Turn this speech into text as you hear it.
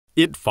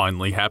It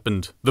finally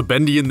happened. The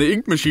Bendy and the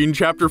Ink Machine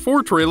Chapter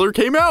 4 trailer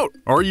came out!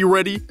 Are you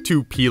ready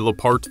to peel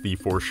apart the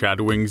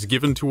foreshadowings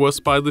given to us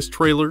by this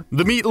trailer?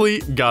 The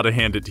Meatly, gotta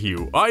hand it to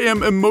you. I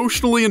am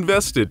emotionally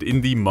invested in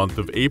the month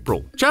of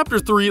April. Chapter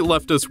 3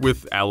 left us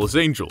with Alice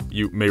Angel.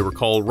 You may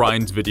recall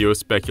Ryan's video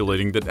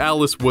speculating that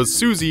Alice was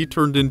Susie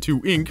turned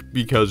into Ink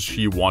because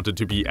she wanted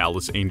to be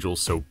Alice Angel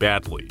so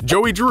badly.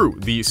 Joey Drew,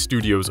 the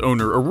studio's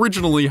owner,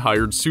 originally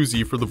hired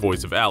Susie for the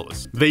voice of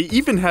Alice. They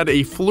even had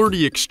a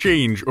flirty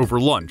exchange over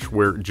lunch,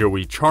 where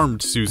Joey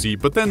charmed Susie,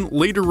 but then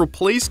later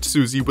replaced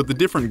Susie with a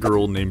different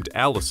girl named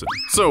Allison.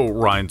 So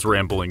Ryan's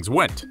ramblings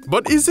went.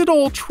 But is it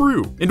all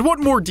true? And what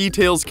more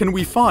details can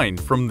we find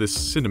from this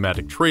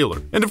cinematic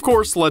trailer? And of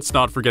course, let's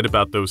not forget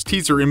about those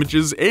teaser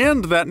images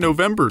and that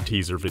November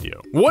teaser video.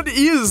 What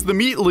is the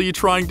Meatly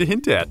trying to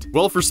hint at?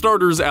 Well, for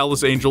starters,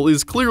 Alice Angel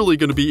is clearly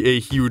going to be a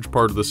huge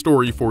part of the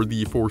story for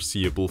the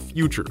foreseeable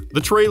future.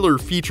 The trailer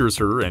features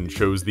her and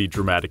shows the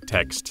dramatic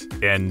text,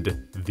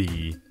 "And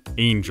the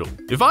Angel."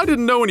 If I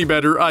didn't know any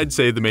better, I'd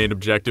say the main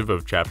objective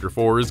of Chapter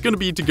 4 is going to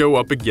be to go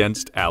up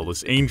against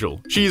Alice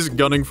Angel. She's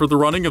gunning for the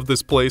running of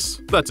this place.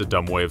 That's a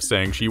dumb way of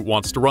saying she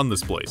wants to run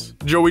this place.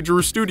 Joey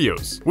Drew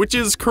Studios, which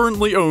is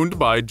currently owned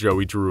by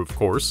Joey Drew, of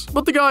course,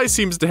 but the guy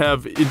seems to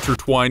have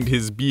intertwined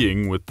his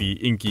being with the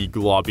inky,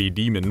 globby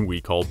demon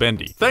we call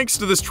Bendy. Thanks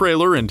to this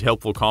trailer and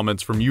helpful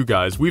comments from you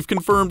guys, we've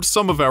confirmed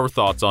some of our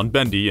thoughts on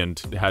Bendy and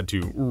had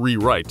to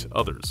rewrite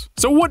others.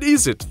 So what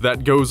is it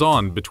that goes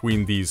on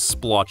between these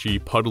splotchy,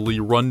 puddly,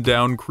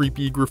 run-down,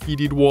 creepy,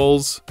 graffitied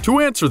walls? To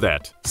answer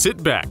that,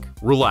 sit back,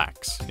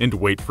 relax, and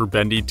wait for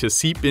Bendy to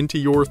seep into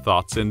your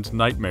thoughts and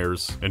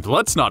nightmares. And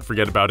let's not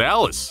forget about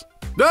Alice.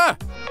 Ah!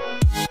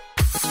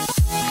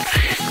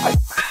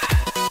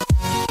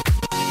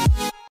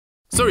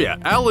 So yeah,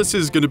 Alice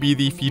is gonna be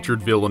the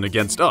featured villain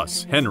against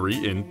us, Henry,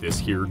 in this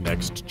here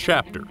next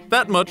chapter.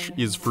 That much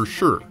is for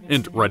sure.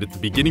 And right at the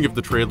beginning of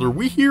the trailer,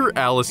 we hear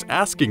Alice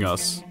asking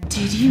us,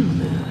 "Did you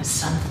lose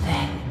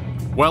something?"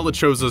 While it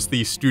shows us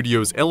the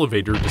studio's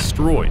elevator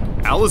destroyed.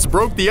 Alice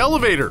broke the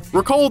elevator!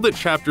 Recall that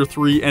Chapter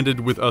 3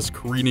 ended with us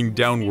careening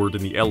downward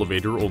in the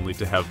elevator only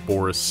to have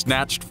Boris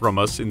snatched from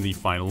us in the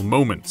final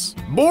moments.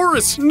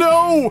 Boris,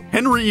 no!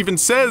 Henry even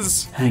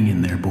says, "Hang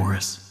in there,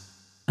 Boris.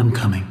 I'm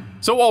coming."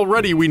 So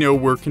already we know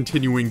we're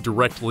continuing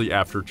directly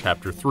after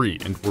Chapter 3,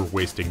 and we're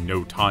wasting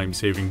no time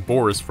saving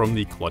Boris from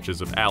the clutches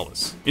of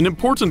Alice. An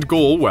important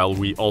goal while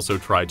we also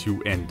try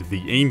to end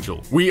the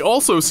Angel. We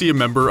also see a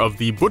member of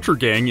the Butcher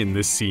Gang in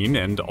this scene,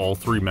 and all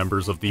three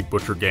members of the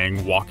Butcher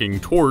Gang walking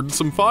towards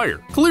some fire.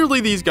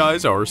 Clearly these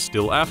guys are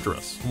still after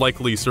us,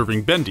 likely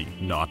serving Bendy,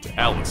 not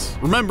Alice.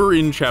 Remember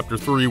in Chapter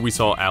 3 we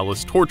saw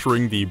Alice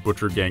torturing the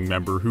Butcher Gang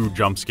member who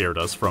jump-scared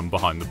us from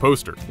behind the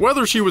poster.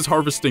 Whether she was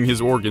harvesting his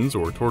organs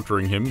or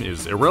torturing him is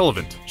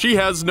irrelevant. She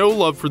has no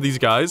love for these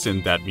guys,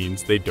 and that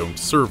means they don't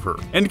serve her.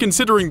 And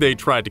considering they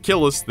tried to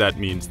kill us, that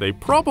means they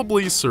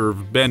probably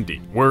serve Bendy.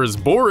 Whereas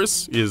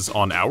Boris is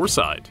on our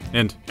side.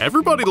 And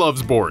everybody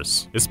loves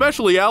Boris,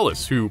 especially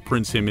Alice, who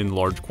prints him in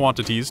large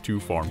quantities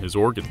to farm his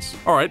organs.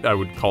 Alright, I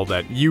would call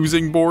that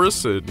using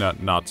Boris,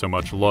 not so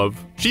much love.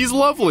 She's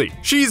lovely.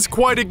 She's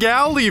quite a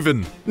gal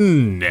even.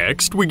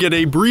 Next, we get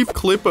a brief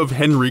clip of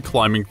Henry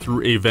climbing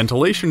through a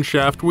ventilation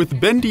shaft with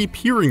Bendy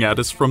peering at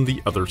us from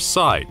the other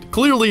side.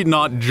 Clearly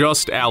not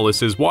just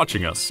Alice is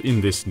watching us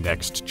in this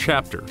next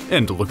chapter.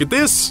 And look at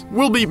this!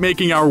 We'll be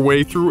making our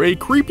way through a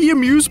creepy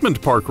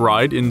amusement park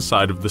ride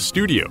inside of the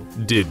studio.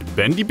 Did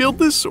Bendy build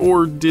this,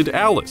 or did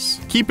Alice?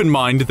 Keep in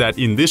mind that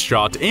in this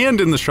shot, and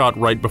in the shot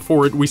right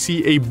before it, we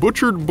see a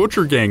butchered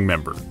Butcher Gang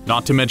member.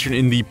 Not to mention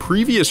in the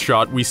previous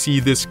shot, we see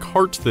this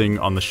cart thing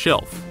on the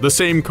shelf. The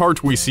same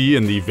cart we see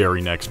in the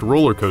very next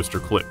roller coaster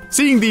clip.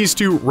 Seeing these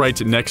two right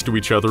next to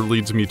each other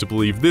leads me to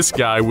believe this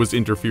guy was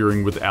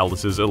interfering with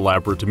Alice's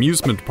elaborate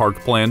amusement park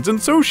plans,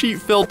 and so she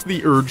felt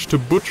the urge to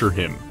butcher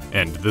him.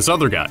 And this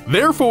other guy.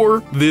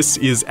 Therefore, this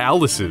is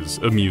Alice's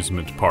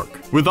amusement park.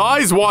 With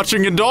eyes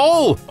watching and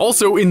all!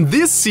 Also, in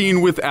this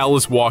scene with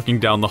Alice walking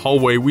down the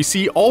hallway, we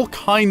see all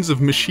kinds of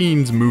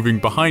machines moving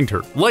behind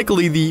her.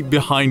 Likely the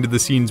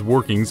behind-the-scenes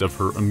workings of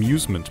her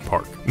amusement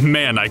park.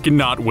 Man, I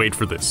cannot wait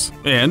for this.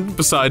 And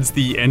besides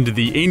the end of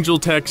the Angel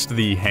text,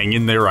 the "Hang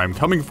in there, I'm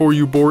coming for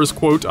you" Boris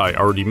quote I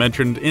already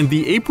mentioned, and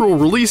the April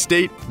release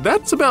date,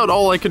 that's about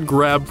all I could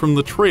grab from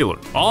the trailer.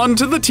 On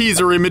to the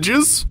teaser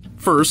images!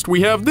 First, we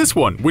have this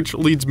one, which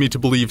leads me to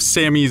believe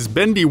Sammy's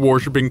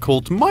Bendy-worshipping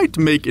cult might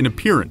make an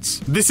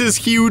appearance. This is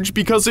huge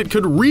because it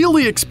could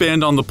really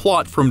expand on the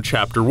plot from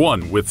Chapter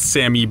 1, with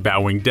Sammy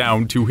bowing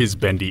down to his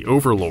Bendy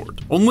overlord,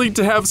 only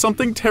to have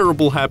something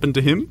terrible happen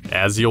to him,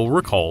 as you'll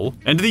recall.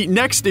 And the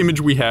next image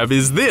we have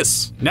is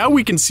this. Now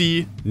we can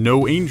see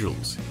no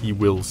angels. He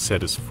will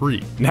set us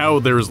free. Now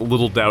there's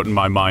little doubt in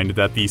my mind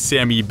that the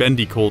Sammy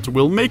Bendy cult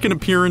will make an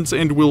appearance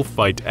and will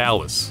fight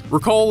Alice.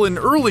 Recall an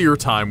earlier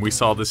time we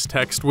saw this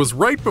text was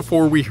right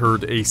before we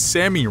heard a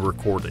Sammy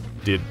recording.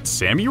 Did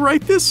Sammy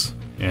write this?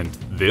 And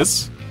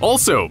this?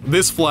 Also,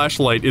 this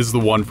flashlight is the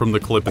one from the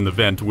clip in the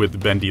vent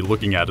with Bendy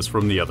looking at us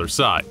from the other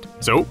side.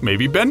 So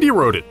maybe Bendy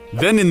wrote it.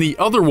 Then in the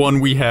other one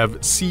we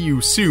have See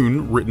You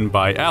Soon, written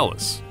by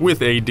Alice,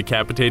 with a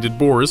decapitated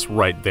Boris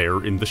right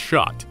there in the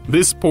shot.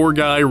 This poor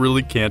guy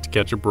really can't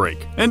catch a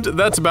break. And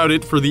that's about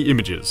it for the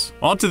images.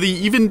 Onto the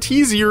even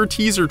teasier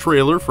teaser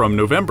trailer from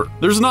November.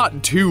 There's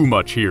not too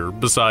much here,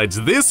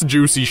 besides this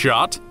juicy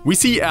shot. We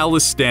see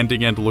Alice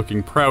standing and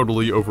looking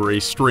proudly over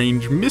a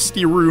strange,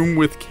 misty room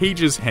with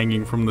cages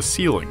hanging from the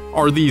ceiling.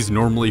 Are these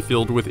normally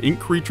filled with ink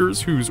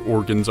creatures whose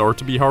organs are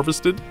to be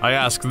harvested? I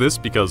ask this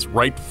because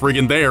right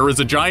friggin' there is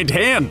a giant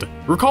hand!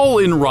 Recall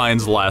in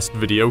Ryan's last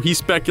video, he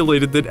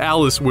speculated that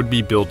Alice would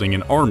be building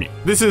an army.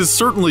 This is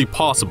certainly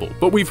possible,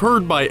 but we've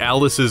heard by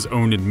Alice's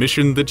own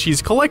admission that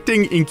she's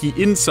collecting inky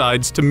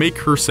insides to make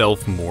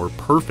herself more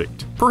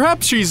perfect.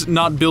 Perhaps she's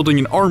not building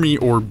an army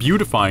or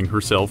beautifying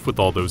herself with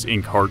all those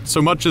ink hearts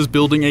so much as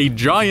building a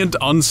giant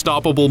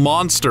unstoppable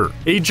monster.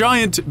 A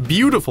giant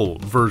beautiful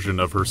version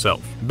of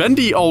herself.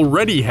 Bendy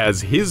already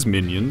has his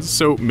minions,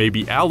 so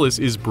maybe Alice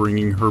is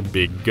bringing her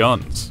big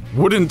guns.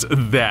 Wouldn't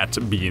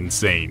that be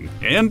insane?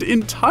 And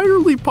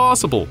entirely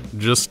possible,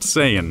 just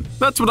saying.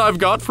 That's what I've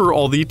got for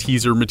all the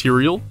teaser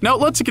material. Now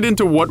let's get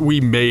into what we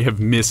may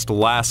have missed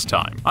last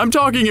time. I'm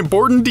talking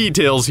important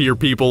details here,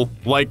 people.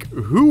 Like,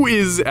 who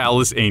is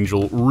Alice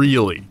Angel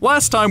really?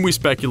 Last time we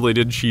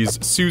speculated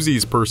she's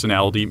Susie's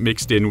personality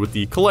mixed in with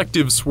the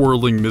collective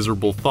swirling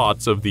miserable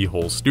thoughts of the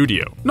whole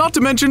studio. Not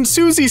to mention,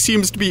 Susie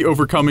seems to be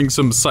overcoming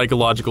some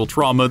psychological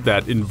trauma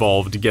that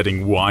involved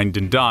getting wined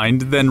and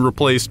dined, then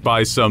replaced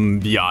by some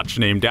biatch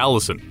named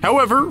Allison.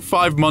 However,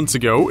 5 months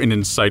ago, an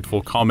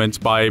insightful comment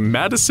by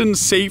Madison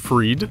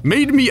Seyfried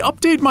made me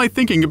update my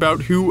thinking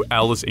about who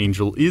Alice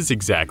Angel is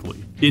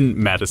exactly.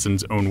 In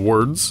Madison's own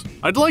words,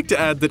 I'd like to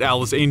add that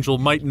Alice Angel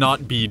might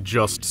not be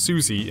just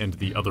Susie and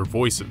the other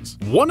voices.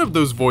 One of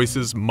those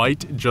voices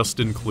might just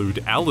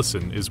include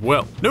Allison as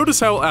well. Notice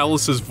how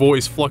Alice's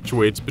voice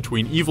fluctuates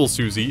between evil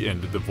Susie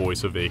and the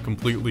voice of a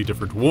completely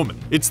different woman.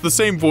 It's the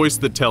same voice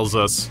that tells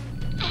us,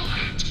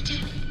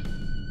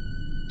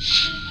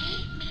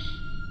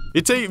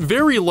 it's a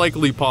very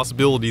likely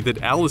possibility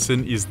that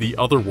Allison is the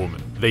other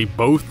woman. They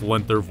both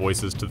lent their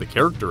voices to the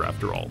character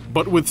after all.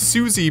 But with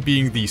Susie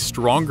being the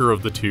stronger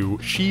of the two,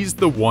 she's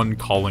the one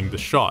calling the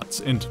shots,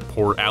 and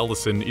poor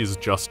Allison is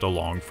just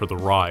along for the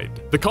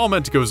ride. The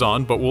comment goes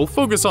on, but we'll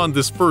focus on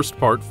this first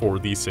part for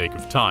the sake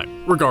of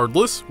time.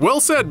 Regardless, well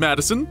said,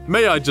 Madison.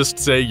 May I just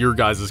say your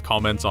guys'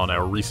 comments on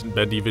our recent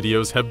Bendy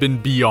videos have been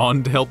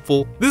beyond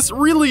helpful. This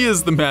really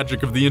is the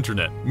magic of the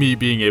internet, me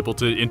being able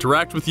to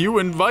interact with you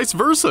and vice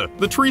versa.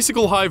 The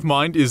Treesicle hive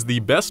mind is the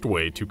best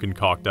way to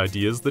concoct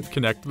ideas that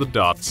connect the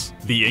dots.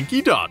 The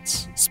inky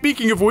dots.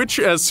 Speaking of which,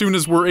 as soon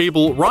as we're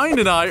able, Ryan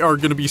and I are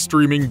going to be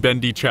streaming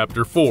Bendy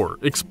Chapter 4,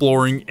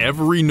 exploring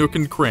every nook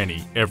and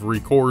cranny, every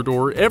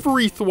corridor,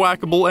 every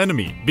thwackable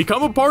enemy.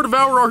 Become a part of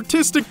our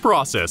artistic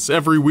process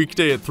every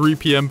weekday at 3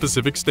 p.m.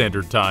 Pacific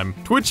Standard Time.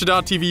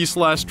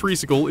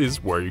 Twitch.tv/Treesicle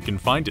is where you can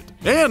find it.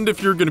 And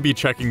if you're going to be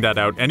checking that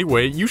out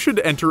anyway, you should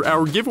enter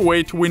our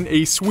giveaway to win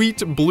a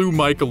sweet Blue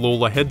Mic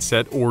Alola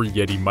headset or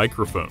Yeti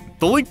microphone.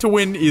 The link to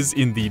win is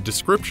in the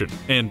description,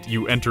 and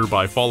you enter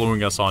by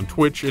following us on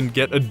Twitch and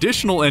get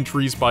additional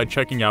entries by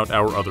checking out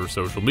our other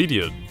social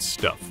media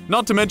stuff.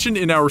 Not to mention,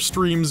 in our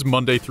streams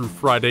Monday through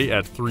Friday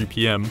at 3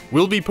 p.m,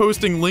 we'll be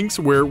posting links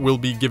where we'll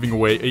be giving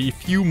away a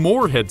few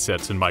more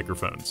headsets and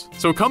microphones.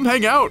 So come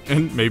hang out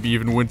and maybe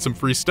even win some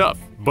free stuff.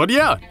 But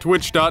yeah,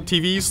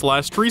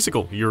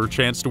 twitch.tv/Treesicle, your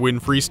chance to win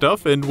free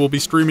stuff, and we'll be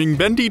streaming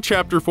Bendy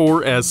Chapter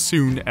 4 as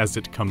soon as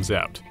it comes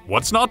out.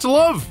 What's not to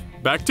love?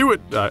 Back to it,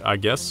 I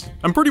guess.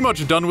 I'm pretty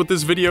much done with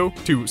this video.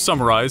 To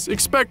summarize,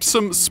 expect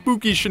some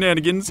spooky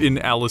shenanigans in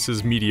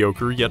Alice's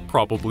mediocre yet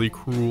probably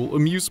cruel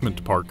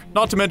amusement park.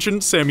 Not to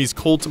mention, Sammy's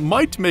cult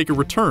might make a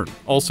return.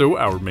 Also,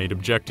 our main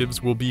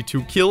objectives will be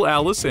to kill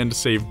Alice and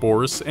save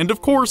Boris, and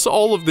of course,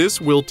 all of this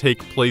will take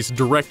place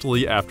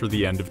directly after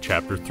the end of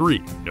Chapter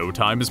 3. No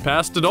time has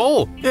passed at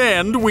all.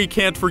 And we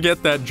can't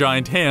forget that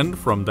giant hand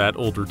from that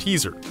older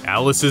teaser.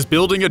 Alice is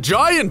building a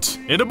giant!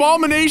 An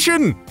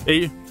abomination!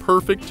 A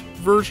perfect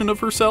version of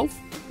herself?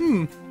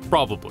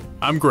 Probably.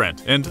 I'm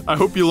Grant, and I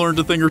hope you learned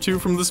a thing or two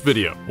from this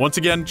video. Once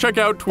again, check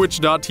out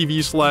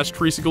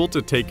twitch.tv/Treesicle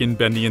to take in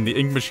Bendy and the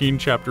Ink Machine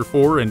Chapter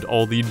 4 and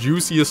all the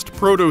juiciest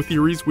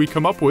proto-theories we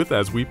come up with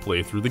as we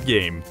play through the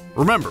game.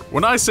 Remember,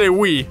 when I say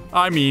we,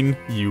 I mean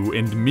you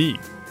and me.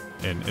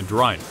 And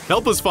Ryan.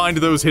 Help us find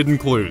those hidden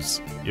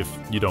clues, if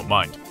you don't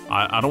mind.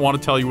 I don't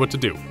want to tell you what to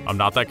do. I'm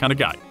not that kind of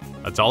guy.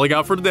 That's all I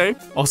got for today.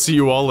 I'll see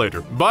you all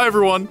later. Bye,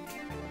 everyone!